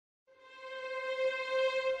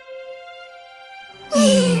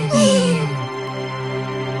Hey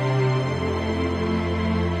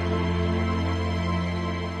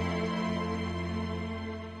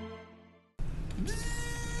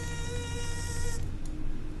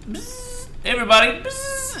everybody,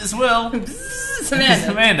 it's Will.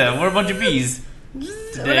 Samantha. We're a bunch of bees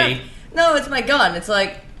today. No, it's my gun. It's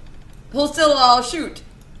like, hold still, I'll shoot.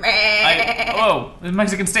 Oh, the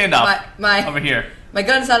Mexican standoff over here. My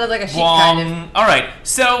gun sounded like a sheep, kind of. Alright,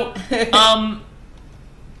 so,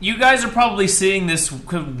 you guys are probably seeing this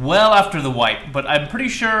well after the wipe, but I'm pretty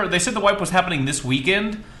sure they said the wipe was happening this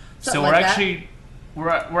weekend. So we're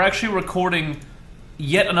actually recording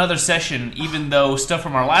yet another session, even though stuff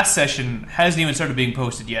from our last session hasn't even started being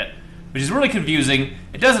posted yet, which is really confusing.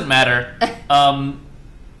 It doesn't matter. I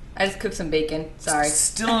just cooked some bacon. Sorry.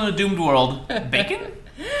 Still in a doomed world. Bacon?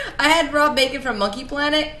 I had raw bacon from Monkey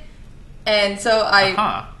Planet, and so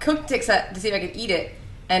I cooked it to see if I could eat it.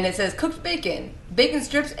 And it says cooked bacon, bacon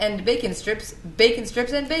strips and bacon strips, bacon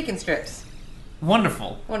strips and bacon strips.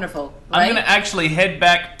 Wonderful. Wonderful. Right? I'm gonna actually head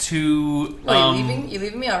back to. Oh, you leaving? You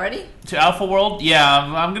leaving me already? To Alpha World? Yeah,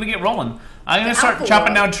 I'm gonna get rolling. I'm gonna start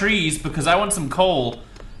chopping down trees because I want some coal.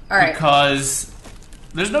 All right. Because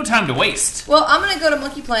there's no time to waste. Well, I'm gonna go to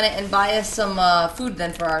Monkey Planet and buy us some food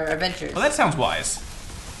then for our adventures. Well, that sounds wise.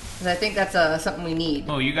 Because I think that's something we need.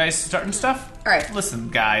 Oh, you guys starting stuff? All right. Listen,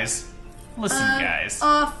 guys. Guys.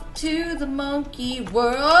 Off to the monkey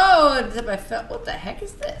world. Oh, what the heck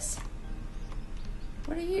is this?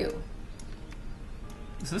 What are you?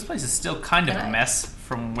 So this place is still kind of a mess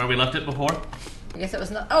from where we left it before. I guess it was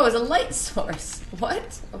not. Oh, it was a light source.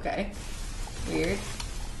 What? Okay. Weird.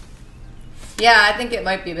 Yeah, I think it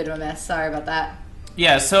might be a bit of a mess. Sorry about that.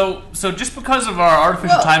 Yeah, so just because of our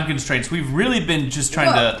artificial time constraints, we've really been just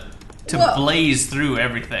trying to blaze through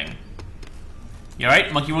everything. You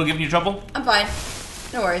alright? Monkey World giving you trouble? I'm fine.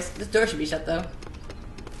 No worries. This door should be shut, though.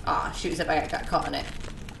 Aw, shoot, except I got caught in it.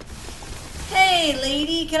 Hey,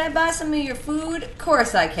 lady, can I buy some of your food? Of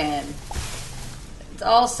course I can. It's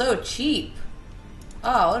all so cheap.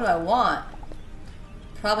 Oh, what do I want?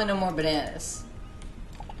 Probably no more bananas.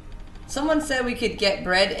 Someone said we could get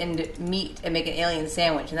bread and meat and make an alien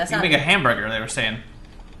sandwich, and that's not... You can make a hamburger, they were saying.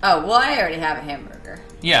 Oh, well, I already have a hamburger.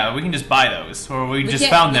 Yeah, we can just buy those. Or we just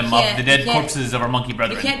found them off the dead corpses of our monkey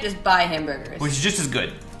brethren. You can't just buy hamburgers. Which is just as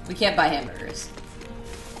good. We can't buy hamburgers.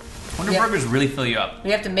 Wonder burgers really fill you up. We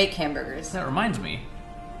have to make hamburgers. That reminds me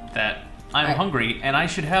that I'm hungry and I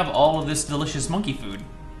should have all of this delicious monkey food.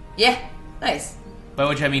 Yeah, nice. By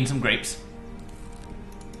which I mean some grapes.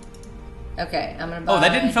 Okay, I'm gonna buy... Oh, that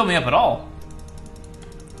didn't fill me up at all.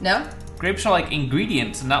 No? Grapes are like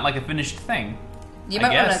ingredients and not like a finished thing. You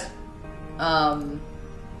might want to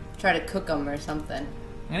try to cook them or something.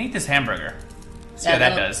 I'm gonna eat this hamburger. See how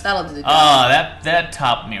that does. That'll do the job. Oh, that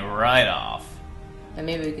topped me right off. And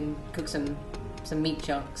maybe we can cook some meat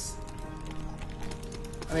chunks.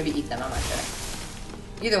 Or maybe eat them, I'm not sure.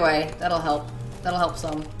 Either way, that'll help. That'll help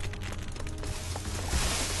some.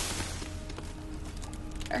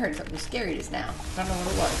 I heard something scary just now. I don't know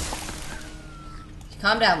what it was.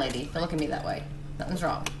 Calm down, lady. Don't look at me that way. Nothing's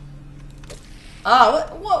wrong.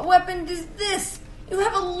 Oh, what weapon is this? You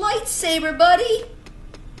have a lightsaber, buddy!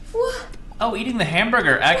 What? Oh, eating the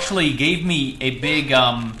hamburger actually gave me a big,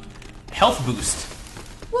 health boost.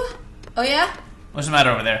 What? Oh, yeah? What's the matter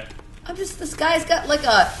over there? This guy's got, like,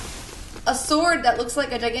 a sword that looks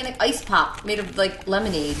like a gigantic ice pop made of, like,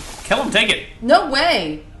 lemonade. Kill him, take it! No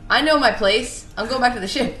way! I know my place. I'm going back to the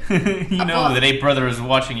ship. You know that Ape Brother is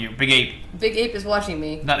watching you. Big Ape. Big Ape is watching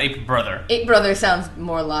me. Not Ape Brother. Ape Brother sounds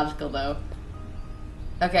more logical, though.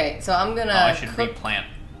 Okay, so I'm gonna I should replant.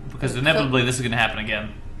 Because inevitably this is gonna happen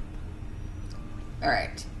again.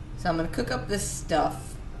 Alright. So I'm gonna cook up this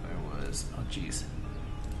stuff. Where was... Oh, jeez.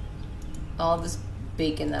 All this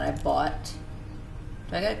bacon that I bought.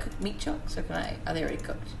 Do I gotta cook meat chunks, or can I... Are they already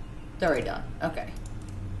cooked? They're already done. Okay.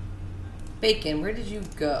 Bacon, where did you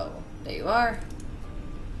go? There you are.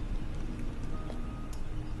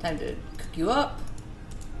 Time to cook you up.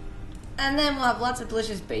 And then we'll have lots of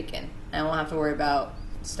delicious bacon. And we'll have to worry about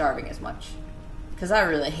starving as much. Because I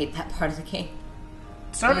really hate that part of the game.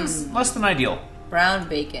 Starving's less than ideal. Brown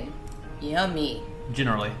bacon. Yummy.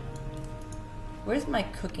 Generally. Where's my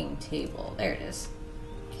cooking table? There it is.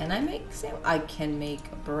 Can I make sandwich? I can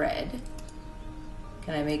make bread.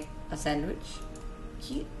 Can I make a sandwich?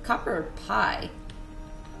 Copper pie.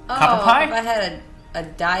 Oh, copper pie? If I had a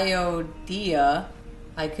diodia,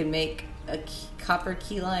 I could make a copper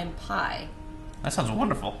key lime pie. That sounds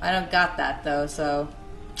wonderful. I don't got that though, so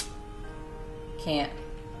can't.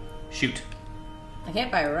 Shoot. I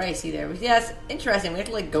can't buy rice either. Yeah, it's interesting. We have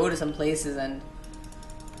to like go to some places and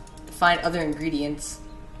find other ingredients.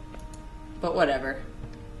 But whatever.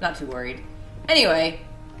 Not too worried. Anyway,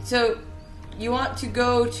 so you want to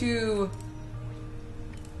go to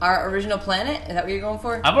our original planet? Is that what you're going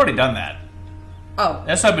for? I've already done that. Oh.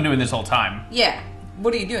 That's what I've been doing this whole time. Yeah.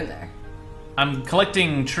 What are you doing there? I'm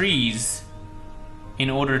collecting trees in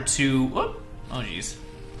order to... Whoop. Oh, jeez.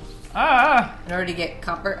 Ah! In order to get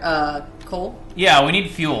copper, coal? Yeah, we need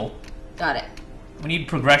fuel. Got it. We need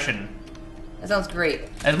progression. That sounds great.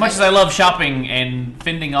 As much as I love shopping and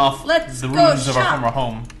fending off the ruins of our former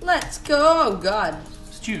home. Let's go! Oh, God.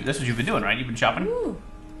 That's what you've been doing, right? You've been shopping? Ooh.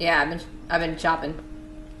 Yeah, I've been shopping.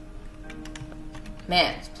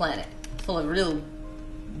 Man, this planet full of real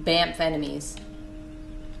BAMF enemies.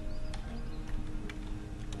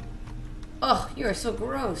 Oh, you are so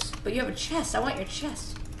gross. But you have a chest. I want your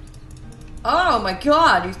chest. Oh my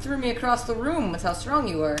God! You threw me across the room with how strong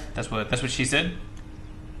you were. That's what she said.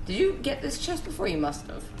 Did you get this chest before? You must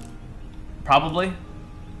have. Probably.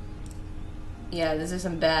 Yeah, this is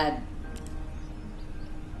some bad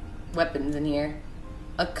weapons in here.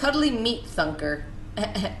 A cuddly meat thunker.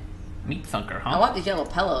 Meat thunker, huh? I want these yellow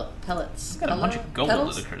pellets. It's got a bunch of gold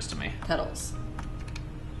that occurs to me. Petals.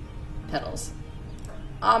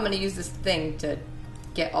 Oh, I'm gonna use this thing to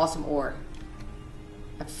get awesome ore.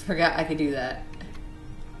 I forgot I could do that.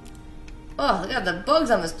 Oh, look at the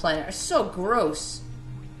bugs on this planet are so gross.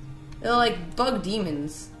 They're like bug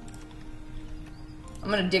demons. I'm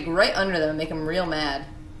gonna dig right under them and make them real mad.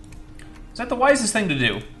 Is that the wisest thing to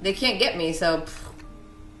do? They can't get me, so...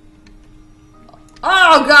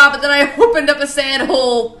 Oh God, but then I opened up a sand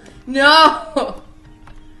hole. No!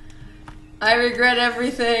 I regret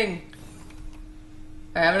everything.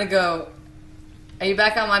 Alright, I'm gonna go... Are you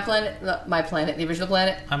back on my planet? My planet, the original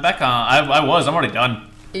planet? I'm back on... I'm already done.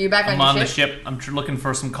 Are you back on your I'm on ship? the ship. I'm looking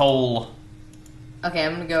for some coal. Okay,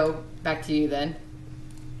 I'm gonna go back to you then.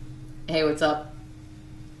 Hey, what's up?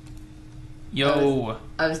 Yo.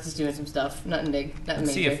 I was just doing some stuff. Nothing big. Nothing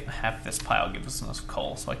Let's see major. if half this pile gives us enough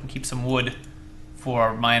coal so I can keep some wood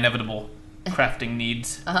for my inevitable crafting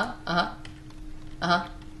needs. Sounds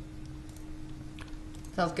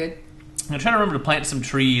good. I'm gonna try to remember to plant some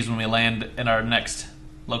trees when we land in our next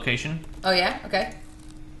location. Oh yeah? Okay.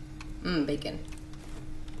 Bacon.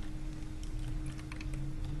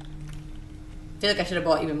 I feel like I should have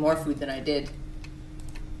bought even more food than I did.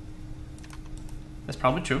 That's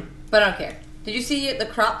probably true. But I don't care. Did you see the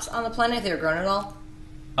crops on the planet? If they were grown at all?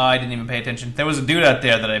 I didn't even pay attention. There was a dude out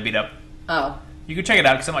there that I beat up. Oh. You could check it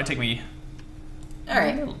out because it might take me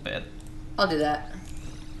Alright. a little bit. I'll do that.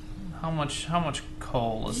 How much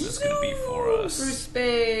coal is this going to be for us? Through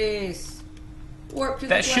space. Warp to the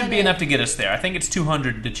That should be planet. enough to get us there. I think it's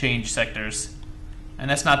 200 to change sectors. And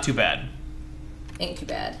that's not too bad. Ain't too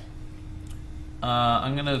bad.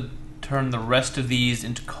 I'm going to turn the rest of these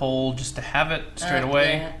into coal just to have it straight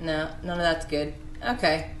away. Yeah, no, none of that's good.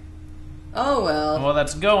 Okay. Oh well. While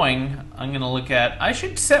that's going, I'm going to look at... I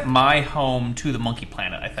should set my home to the monkey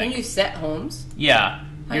planet, I think. Can you set homes? Yeah.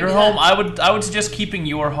 How Your do you do home, that? I would suggest keeping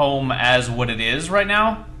your home as what it is right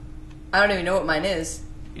now. I don't even know what mine is.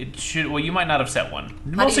 It should... Well, you might not have set one. How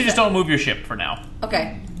do Mostly you just set- don't move your ship for now.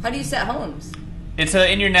 Okay. How do you set homes? It's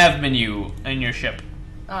in your nav menu in your ship.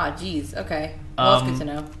 Ah, jeez. Okay. Well, that's good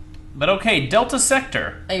to know. But okay, Delta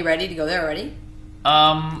Sector. Are you ready to go there already?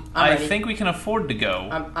 I ready. think we can afford to go.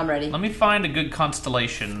 I'm ready. Let me find a good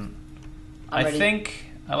constellation. I'm ready. Think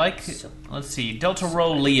I like. Let's see, Delta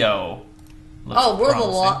Rho Leo. Looks Oh, we're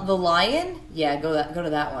promising. the lion? Yeah, go to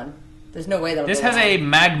that one. There's no way that'll This go has wrong. a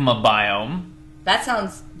magma biome, That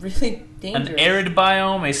sounds really dangerous. an arid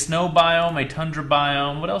biome, a snow biome, a tundra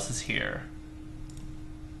biome. What else is here?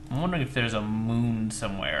 I'm wondering if there's a moon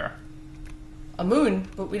somewhere. A moon,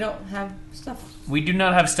 but we don't have stuff. We do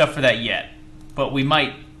not have stuff for that yet, but we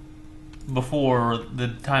might before the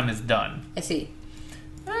time is done. I see.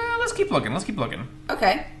 Let's keep looking. Let's keep looking.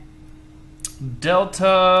 Okay.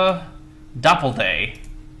 Delta Doppelday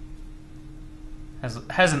has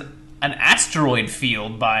an asteroid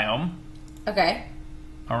field biome Okay.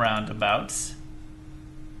 around abouts.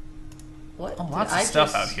 What? Oh, did lots of I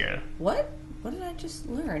stuff just- out here. What? What did I just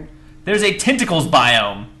learn? There's a tentacles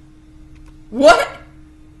biome. What?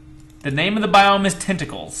 The name of the biome is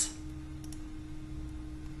Tentacles.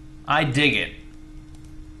 I dig it.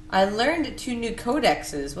 I learned 2 new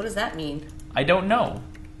codexes. What does that mean? I don't know.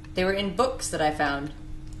 They were in books that I found.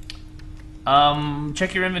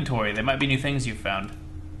 Check your inventory. There might be new things you've found.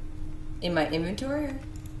 In my inventory?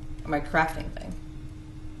 Or my crafting thing?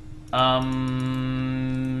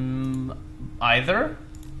 Either?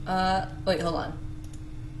 Wait, hold on.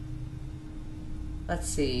 Let's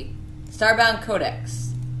see. Starbound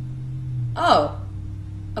Codex. Oh.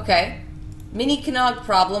 Okay. Mini Canog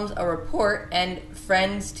problems, a report, and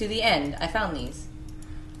friends to the end. I found these.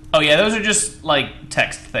 Oh yeah, those are just like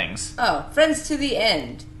text things. Oh, Friends to the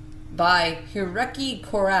End by Hireki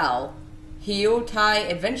Corral, Hyotai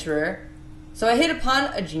Adventurer. So I hit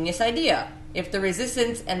upon a genius idea. If the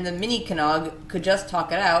Resistance and the Mini Canog could just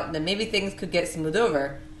talk it out, then maybe things could get smoothed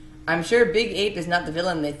over. I'm sure Big Ape is not the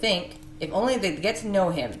villain they think, if only they'd get to know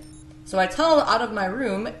him. So I tunneled out of my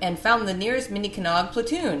room and found the nearest Mini Canog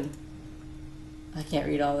platoon. I can't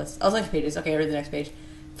read all this. Oh, it's 2 pages. Okay, I read the next page.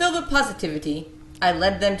 Filled with positivity, I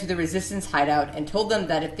led them to the Resistance hideout and told them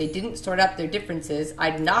that if they didn't sort out their differences,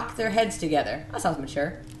 I'd knock their heads together. That sounds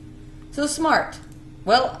mature. So smart.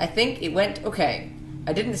 Well, I think it went okay.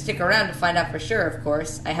 I didn't stick around to find out for sure, of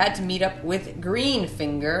course. I had to meet up with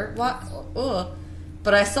Greenfinger. What? Ugh.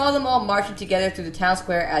 But I saw them all marching together through the town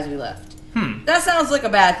square as we left. That sounds like a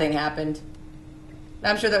bad thing happened.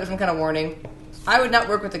 I'm sure that was some kind of warning. I would not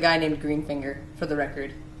work with a guy named Greenfinger, for the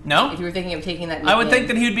record. No? If you were thinking of taking that nickname. I would think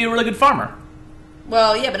that he would be a really good farmer.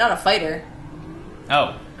 Well, yeah, but not a fighter.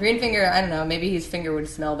 Oh. Greenfinger, I don't know, maybe his finger would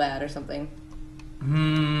smell bad or something.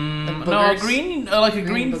 Like No, green, like a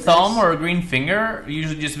green boogers. thumb or a green finger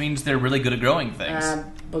usually just means they're really good at growing things.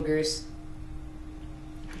 Boogers.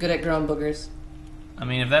 Good at growing boogers. I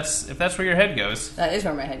mean, if that's where your head goes. That is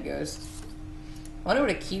where my head goes. I wonder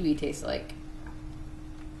what a kiwi tastes like.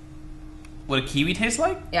 What a kiwi tastes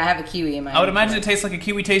like? Yeah, I have a kiwi in my I would hand. imagine it tastes like a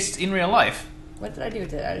kiwi tastes in real life. What did I do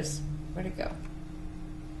with it? Where'd it go?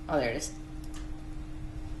 Oh, there it is.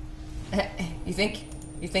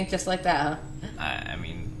 You think just like that, huh? I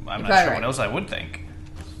mean, I'm You're not sure probably what else I would think.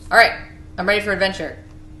 Alright, I'm ready for adventure.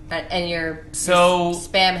 And your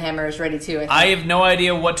spam hammer is ready too, I have no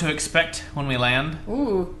idea what to expect when we land.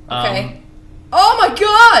 Ooh, okay. Oh my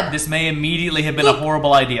god! This may immediately have been a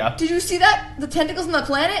horrible idea. Did you see that? The tentacles on the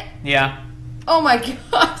planet? Yeah. Oh my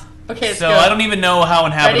god. Okay, let's so go. I don't even know how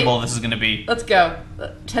inhabitable this is going to be. Let's go.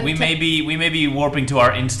 We may be warping to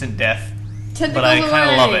our instant death, tentacles but I kind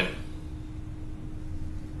of love it.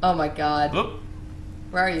 Oh my god. Whoop.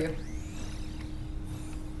 Where are you?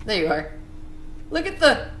 There you are. Look at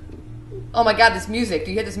the... Oh my god, this music.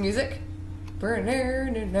 Do you hear this music?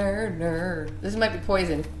 This might be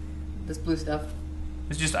poison. This blue stuff.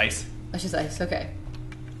 It's just ice. That's just ice, okay.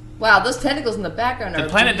 Wow, those tentacles in the background are... The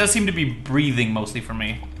planet does seem to be breathing mostly for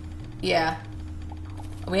me. Yeah.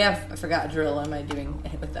 We have... I forgot a drill. What am I doing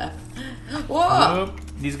with that? Whoa! Whoop.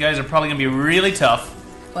 These guys are probably going to be really tough.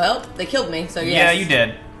 Well, they killed me, so yes. Yeah, you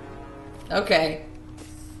did. Okay.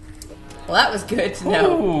 Well, that was good to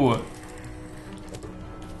know. Ooh.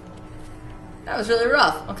 That was really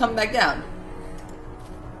rough. I'm coming back down.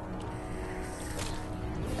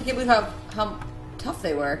 I can't believe how tough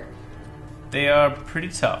they were. They are pretty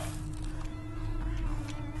tough.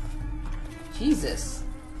 Jesus.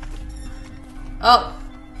 Oh.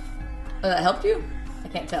 Oh, that helped you? I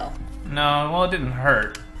can't tell. No, well, it didn't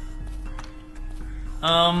hurt.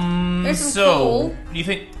 There's some so, coal. do you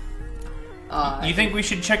think... you think we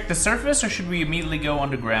should check the surface, or should we immediately go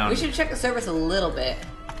underground? We should check the surface a little bit.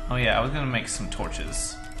 Oh yeah, I was gonna make some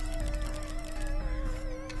torches.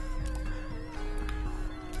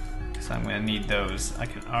 So I'm gonna need those. I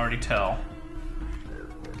can already tell.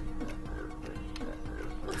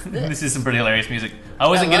 What's this? This is some pretty hilarious music. I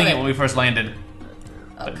wasn't getting it when we first landed,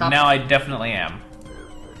 but copper. now I definitely am.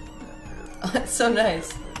 Oh, that's so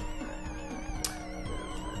nice.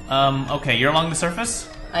 Okay, you're along the surface?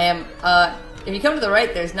 I am, if you come to the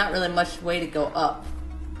right, there's not really much way to go up.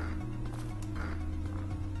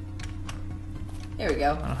 Here we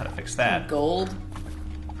go. I don't know how to fix that. Gold.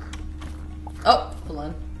 Oh, hold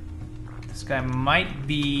on. This guy might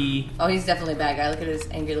be... Oh, he's definitely a bad guy. Look at his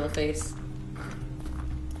angry little face.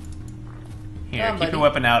 Here, Come on, keep buddy. your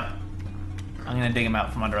weapon out. I'm gonna dig him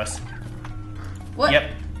out from under us. What?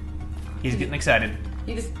 Yep. He's getting excited.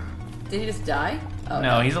 Did he just die? Oh,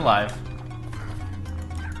 No, he's alive.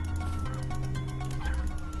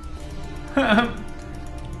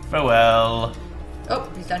 Farewell. Oh,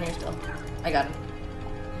 he's down here still. I got him.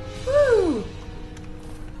 Woo!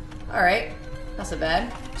 Alright. Not so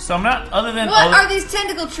bad. So I'm not, other than... What are these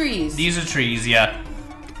tentacle trees? These are trees, yeah.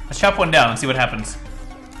 Let's chop one down and see what happens.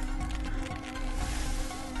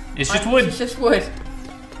 It's just wood. It's just wood.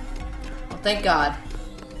 Well, thank God.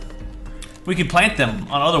 We could plant them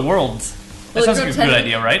on other worlds. That Will it sounds grow like a good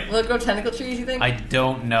idea, right? Will it grow tentacle trees, you think? I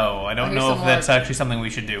don't know. I don't Here's know some if that's more. actually something we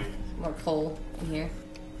should do. More coal in here.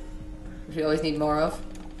 Which we always need more of.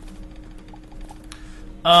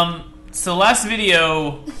 So last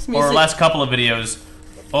video, or last couple of videos,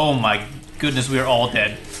 oh my goodness, we are all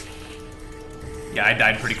dead. Yeah, I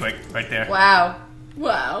died pretty quick right there. Wow.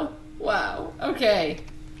 Wow. Wow. Okay.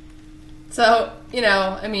 So, you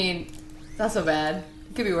know, I mean, not so bad.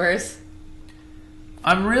 It could be worse.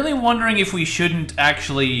 I'm really wondering if we shouldn't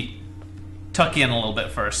actually tuck in a little bit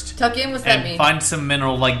first. Tuck in? What's that mean? And find some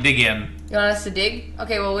mineral, like dig in. You want us to dig?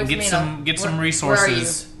 Okay, well, what do you mean? Get some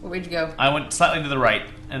resources. Where are you? Where'd you go? I went slightly to the right,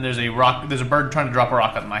 and there's a rock. There's a bird trying to drop a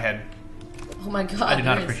rock on my head. Oh my god. I do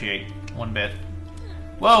not appreciate one bit.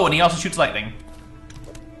 Whoa, and he also shoots lightning.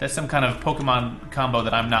 That's some kind of Pokemon combo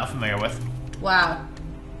that I'm not familiar with. Wow.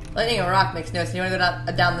 Lightning and rock makes no sense. You want to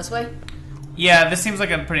go down this way? Yeah, this seems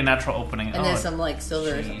like a pretty natural opening. And there's some, like,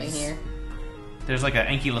 silver or something here. There's like an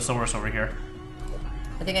Ankylosaurus over here.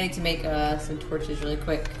 I think I need to make some torches really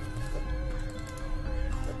quick.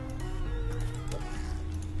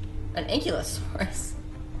 An Ankylosaurus.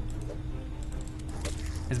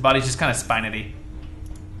 His body's just kind of spinety.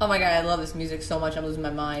 Oh my god, I love this music so much, I'm losing my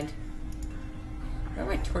mind. Where are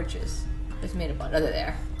my torches? I just made a bunch. Oh, they're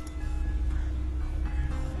there.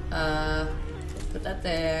 Put that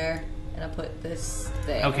there, and I'll put this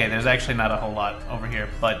there. Okay, there's actually not a whole lot over here,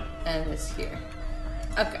 but... And this here.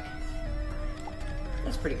 Okay.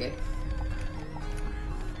 That's pretty good.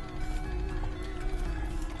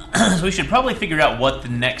 So we should probably figure out what the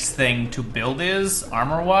next thing to build is,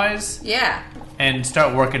 armor-wise. Yeah. And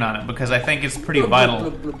start working on it, because I think it's pretty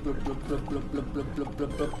vital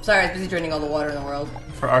Sorry, I was busy draining all the water in the world.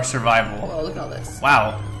 for our survival. Whoa, look at all this.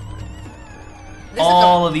 Wow.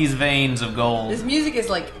 All of these veins of gold. This music is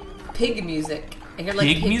like pig music. I hear like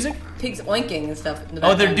Pig music? Pigs oinking and stuff in the Oh,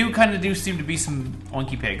 background. there kind of seem to be some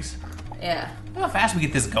oinky pigs. Yeah. Look how fast we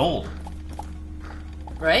get this gold.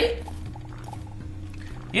 Right?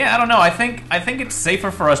 Yeah, I don't know. I think it's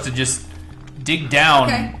safer for us to just dig down,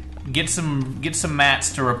 Okay. get some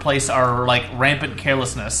mats to replace our like rampant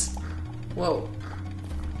carelessness. Whoa.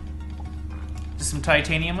 Is some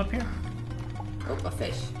titanium up here? Oh, a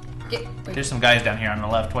fish. Wait. There's some guys down here on the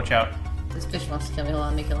left. Watch out. This fish wants to kill me. Hold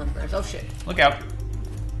on, let me kill him first. Oh shit. Look out.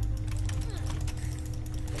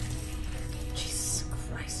 Jesus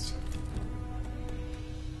Christ.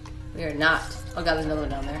 We are not. Oh god, there's another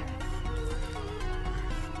one down there.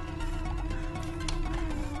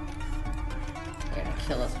 They're gonna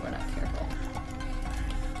kill us if we're not careful.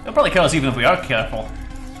 They'll probably kill us even if we are careful.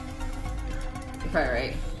 You're probably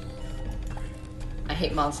right. I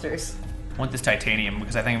hate monsters. I want this titanium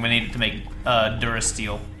because I think we need it to make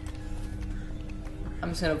Durasteel. I'm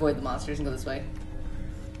just gonna avoid the monsters and go this way.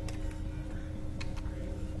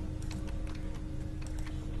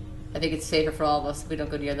 I think it's safer for all of us if we don't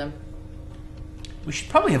go near them. We should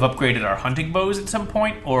probably have upgraded our hunting bows at some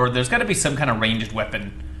point, or there's got to be some kind of ranged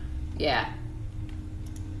weapon. Yeah.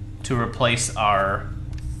 To replace our...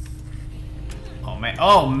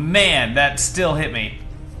 Oh man, that still hit me.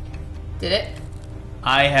 Did it?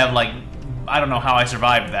 I have like... I don't know how I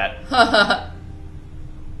survived that.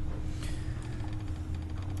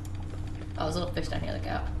 Oh, there's a little fish down here, look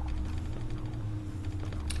out.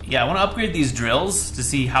 Yeah, I want to upgrade these drills to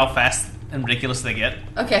see how fast and ridiculous they get.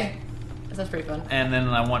 Okay. That sounds pretty fun. And then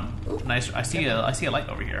I want nice... I see a light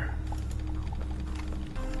over here.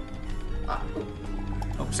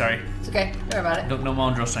 Oh, sorry. It's okay. Don't worry about it. No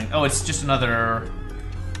more drill strength. Oh, it's just another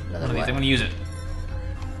one of these. what? I'm gonna use it.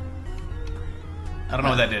 I don't know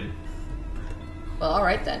what that did. Well,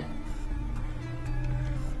 alright then.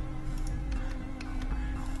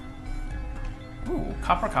 Ooh,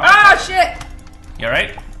 copper. Ah, shit! You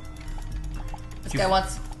alright? This guy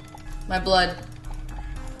wants my blood.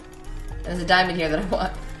 And there's a diamond here that I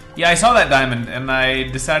want. Yeah, I saw that diamond, and I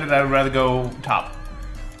decided I would rather go top.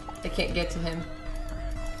 I can't get to him.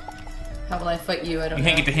 How will I fight you? I don't know. You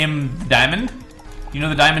can't get to him, the diamond? You know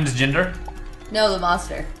the diamond's gender? No, the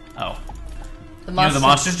monster. Oh. The You know the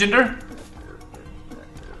monster's gender?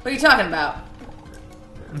 What are you talking about?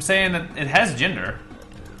 I'm saying that it has gender.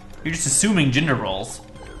 You're just assuming gender roles.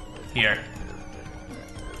 Here.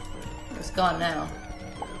 It's gone now.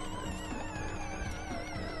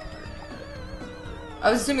 I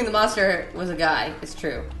was assuming the monster was a guy. It's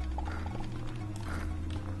true.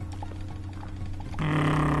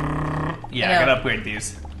 Yeah, I gotta upgrade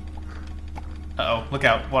these. Uh-oh, look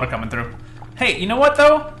out. Water coming through. Hey, you know what,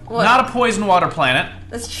 though? What? Not a poison water planet.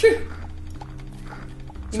 That's true.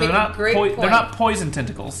 So they're not, they're not poison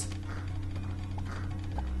tentacles.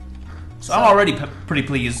 So I'm already pretty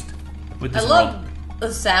pleased with this I love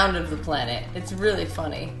the sound of the planet. It's really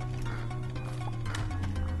funny.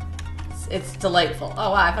 It's delightful.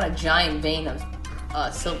 Oh wow, I found a giant vein of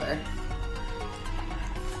silver.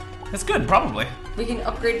 That's good, probably. We can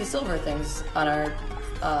upgrade the silver things on our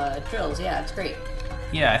drills. Yeah, it's great.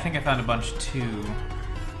 Yeah, I think I found a bunch too.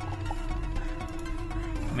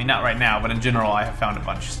 I mean, not right now, but in general, I have found a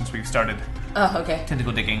bunch since we've started Oh, okay.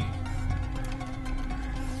 tentacle digging.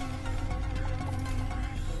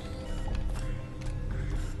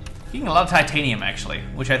 Getting a lot of titanium, actually,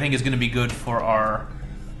 which I think is going to be good for our...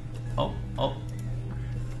 Oh.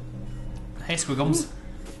 Hey, Squiggles.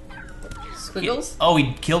 Squiggles? Oh,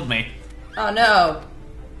 he killed me. Oh, no.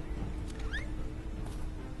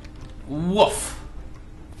 Woof.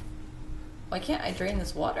 Why can't I drain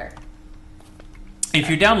this water? If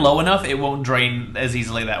you're down low enough, it won't drain as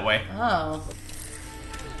easily that way. Oh.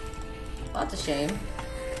 Well, that's a shame.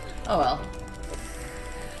 Oh, well.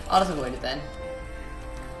 I'll just avoid it then.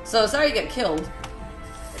 So, sorry you got killed.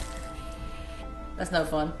 That's no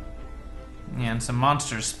fun. Yeah, and some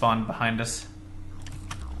monsters spawned behind us.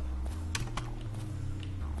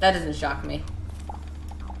 That doesn't shock me.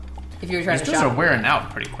 If you were trying These to dudes shock are me. wearing out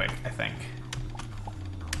pretty quick, I think.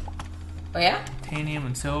 Oh, yeah? Titanium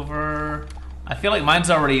and silver. I feel like mine's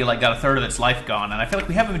already like got a third of its life gone, and I feel like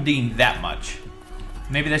we haven't been digging that much.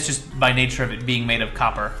 Maybe that's just by nature of it being made of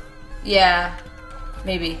copper. Yeah.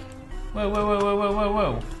 Maybe.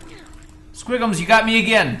 Whoa. Squiggums, you got me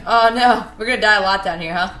again. Oh, no. We're gonna die a lot down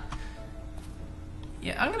here, huh?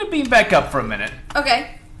 Yeah, I'm gonna beam back up for a minute.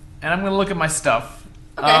 Okay. And I'm gonna look at my stuff.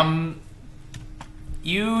 Okay.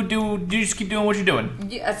 You just keep doing what you're doing.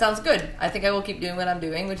 Yeah, that sounds good. I think I will keep doing what I'm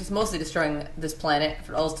doing, which is mostly destroying this planet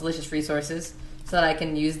for all its delicious resources, so that I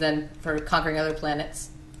can use them for conquering other planets.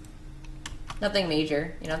 Nothing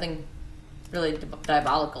major, nothing really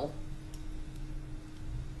diabolical.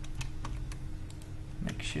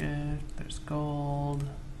 Makeshift, there's gold.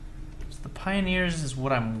 So the Pioneers is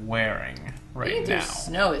what I'm wearing right Digging through now.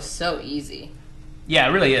 snow is so easy. Yeah,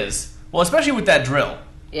 it really is. Well, especially with that drill.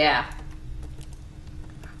 Yeah.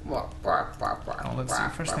 Oh, let's see.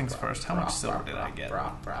 First things first. How much silver did I get?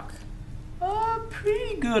 A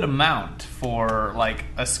pretty good amount for, like,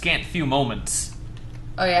 a scant few moments.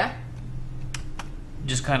 Oh, yeah?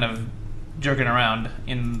 Just kind of jerking around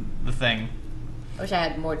in the thing. I wish I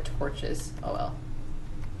had more torches. Oh, well.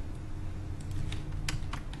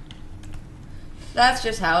 That's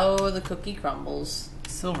just how the cookie crumbles.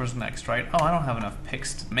 Silver's next, right? Oh, I don't have enough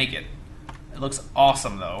picks to make it. It looks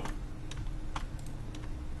awesome, though.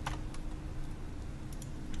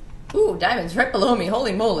 Ooh, diamonds right below me.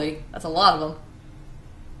 Holy moly. That's a lot of them.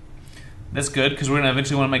 That's good, because we're going to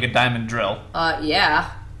eventually want to make a diamond drill. Yeah.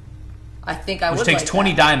 I think I would Which takes like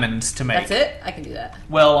 20 that. diamonds to make. That's it? I can do that.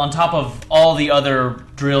 Well, on top of all the other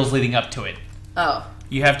drills leading up to it. Oh.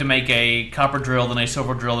 You have to make a copper drill, then a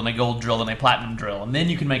silver drill, then a gold drill, then a platinum drill, and then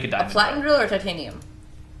you can make a A diamond platinum drill or titanium?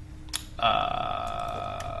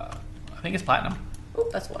 I think it's platinum.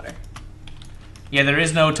 Oop, that's water. Yeah, there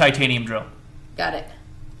is no titanium drill. Got it.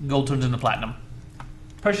 Gold turns into platinum.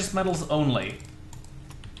 Precious metals only.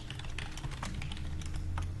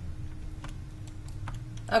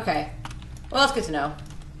 Okay. Well, that's good to know.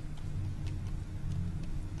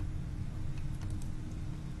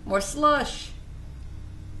 More slush.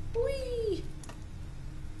 Whee!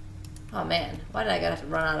 Oh man, why did I gotta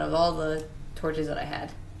run out of all the torches that I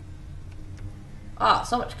had? Ah,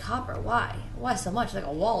 so much copper. Why? Why so much? Like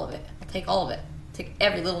a wall of it. I'll take all of it. Take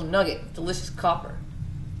every little nugget of delicious copper.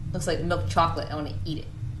 Looks like milk chocolate. I want to eat it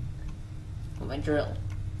with my drill.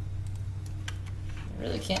 I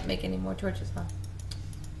really can't make any more torches, huh?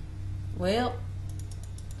 Well,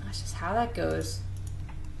 that's just how that goes.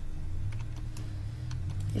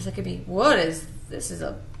 Guess I could be. What is this? Is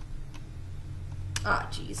a. Ah,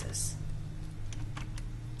 Jesus.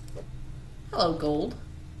 Hello, gold.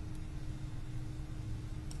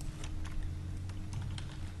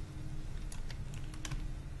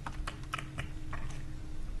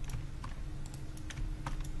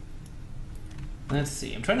 Let's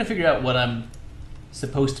see. I'm trying to figure out what I'm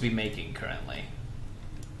supposed to be making currently.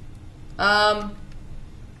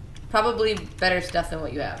 Probably better stuff than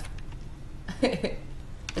what you have.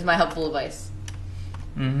 Is my helpful advice.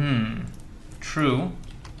 Mm-hmm. True.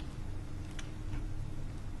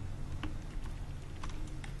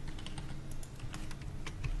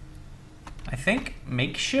 I think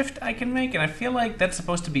makeshift I can make, and I feel like that's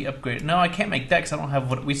supposed to be upgraded. No, I can't make that because I don't have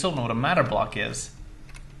what... We still don't know what a matter block is.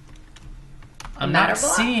 I'm not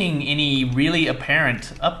seeing any really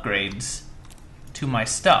apparent upgrades to my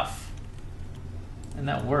stuff. And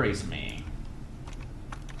that worries me.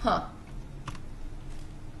 Huh.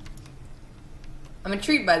 I'm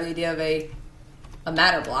intrigued by the idea of a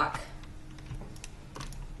matter block.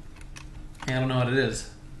 I don't know what it is.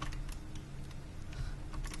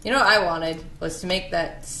 You know what I wanted was to make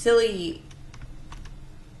that silly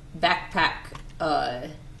backpack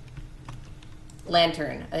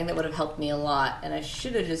lantern. I think that would have helped me a lot, and I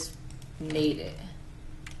should have just made it.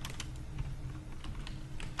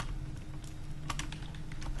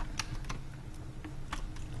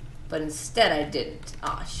 But instead I didn't.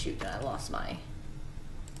 Ah, shoot, I lost my...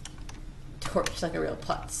 torch like a real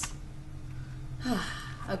putz.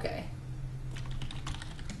 Okay.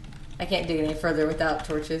 I can't dig any further without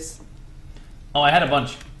torches. Oh, I had a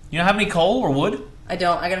bunch. You don't have any coal or wood? I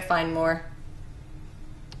don't. I gotta find more.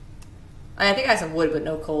 I think I have some wood, but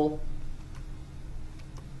no coal.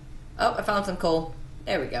 Oh, I found some coal.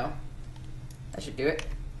 There we go. That should do it.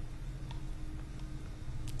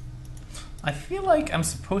 I feel like I'm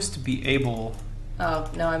supposed to be able... Oh,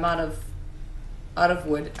 no, I'm out of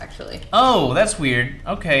wood, actually. Oh, that's weird.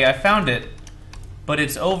 Okay, I found it. But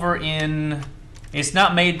it's over in... It's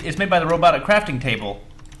not made... It's made by the robotic crafting table.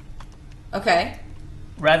 Okay.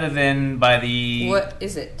 Rather than by the... What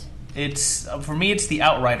is it? It's... For me, it's the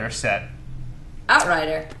Outrider set.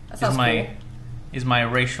 Outrider? That sounds cool. Is my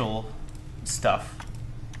racial stuff.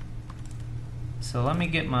 So let me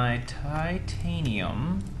get my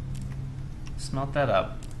titanium. Smelt that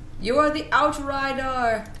up. You are the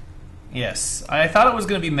Outrider! Yes. I thought it was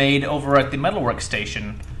going to be made over at the metalwork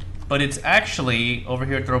station, but it's actually over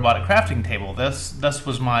here at the robotic crafting table. Thus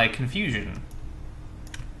was my confusion.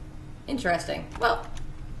 Interesting. Well,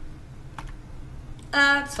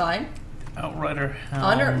 that's fine. Outrider helm. I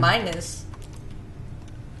wonder what mine is.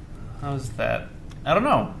 How's that? I don't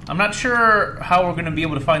know. I'm not sure how we're going to be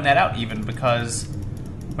able to find that out even, because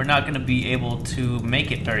we're not going to be able to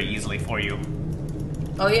make it very easily for you.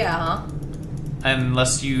 Oh yeah, huh?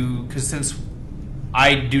 Unless you... Because since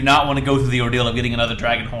I do not want to go through the ordeal of getting another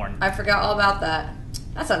dragon horn. I forgot all about that.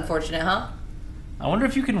 That's unfortunate, huh? I wonder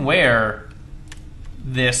if you can wear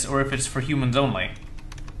this, or if it's for humans only.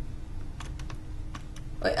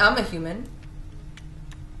 Wait, I'm a human.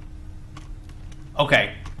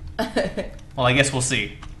 Okay. Well, I guess we'll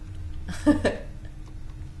see. You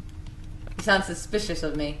sound suspicious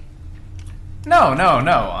of me. No.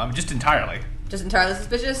 I'm just entirely. Just entirely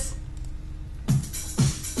suspicious?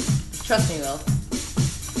 Trust me, Will.